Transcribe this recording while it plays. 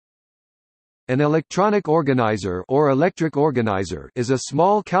An electronic organizer or electric organizer is a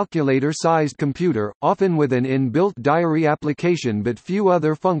small calculator-sized computer, often with an inbuilt diary application but few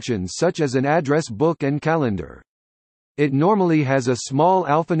other functions such as an address book and calendar. It normally has a small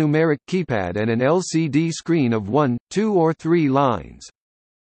alphanumeric keypad and an LCD screen of 1, 2 or 3 lines.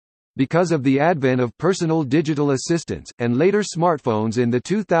 Because of the advent of personal digital assistants, and later smartphones in the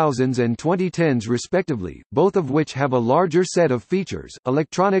 2000s and 2010s respectively, both of which have a larger set of features,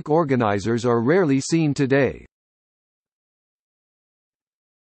 electronic organizers are rarely seen today.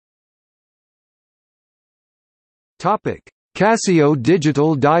 Casio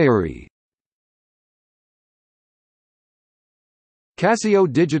Digital Diary.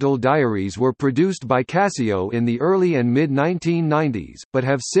 Casio digital diaries were produced by Casio in the early and mid-1990s, but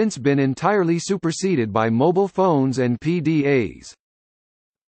have since been entirely superseded by mobile phones and PDAs.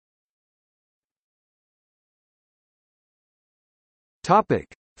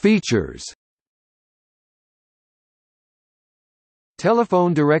 Features: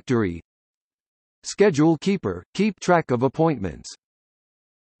 Telephone directory, Schedule keeper, keep track of appointments.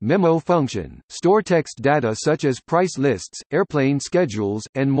 Memo function, store text data such as price lists, airplane schedules,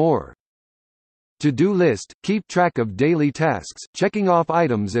 and more. To-do list, keep track of daily tasks, checking off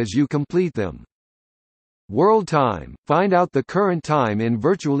items as you complete them. World time, find out the current time in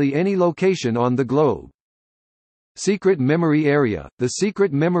virtually any location on the globe. Secret memory area, the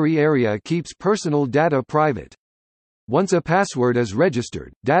secret memory area keeps personal data private. Once a password is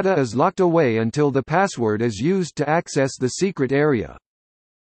registered, data is locked away until the password is used to access the secret area.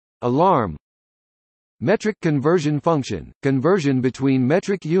 Alarm. Metric conversion function, conversion between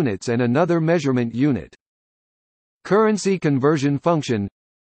metric units and another measurement unit. Currency conversion function.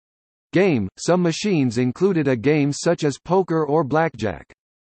 Game, some machines included a game such as poker or blackjack.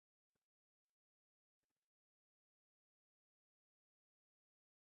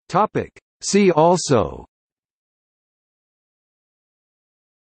 See also: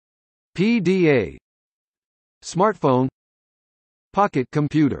 PDA, smartphone, pocket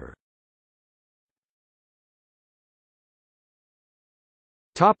computer.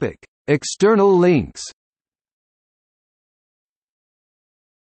 External links.